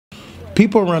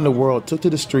People around the world took to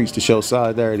the streets to show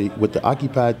solidarity with the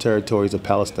occupied territories of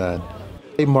Palestine.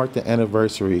 They marked the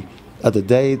anniversary of the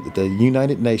day that the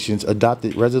United Nations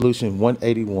adopted Resolution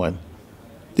 181.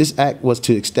 This act was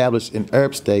to establish an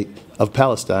Arab state of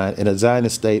Palestine and a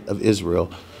Zionist state of Israel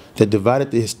that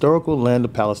divided the historical land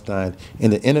of Palestine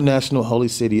and the international holy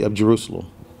city of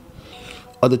Jerusalem.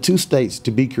 Of the two states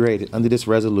to be created under this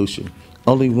resolution,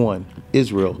 only one,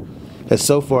 Israel, has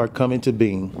so far come into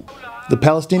being. The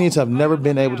Palestinians have never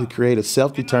been able to create a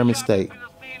self-determined state.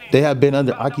 They have been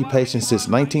under occupation since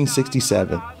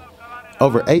 1967.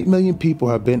 Over 8 million people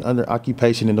have been under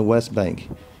occupation in the West Bank,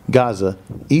 Gaza,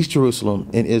 East Jerusalem,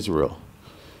 and Israel.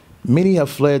 Many have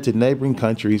fled to neighboring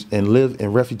countries and live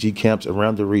in refugee camps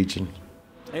around the region.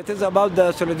 It is about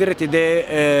the Solidarity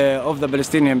Day of the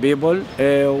Palestinian people.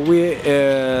 We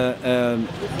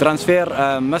transfer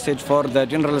a message for the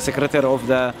General Secretary of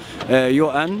the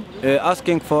UN,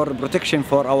 asking for protection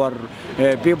for our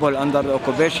people under the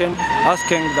occupation,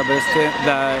 asking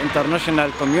the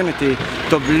international community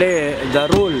to play the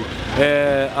role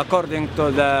according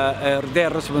to their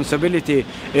responsibility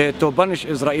to punish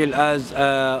Israel as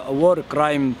a war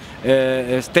crime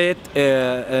state,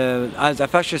 as a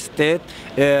fascist state,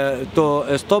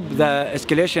 to stop the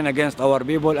escalation against our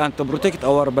people and to protect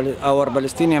our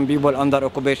Palestinian people under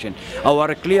occupation.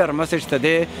 Our clear message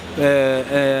today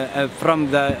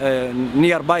from the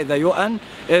nearby the UN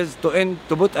is to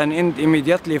put an end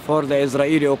immediately for the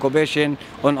Israeli occupation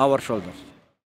on our shoulders.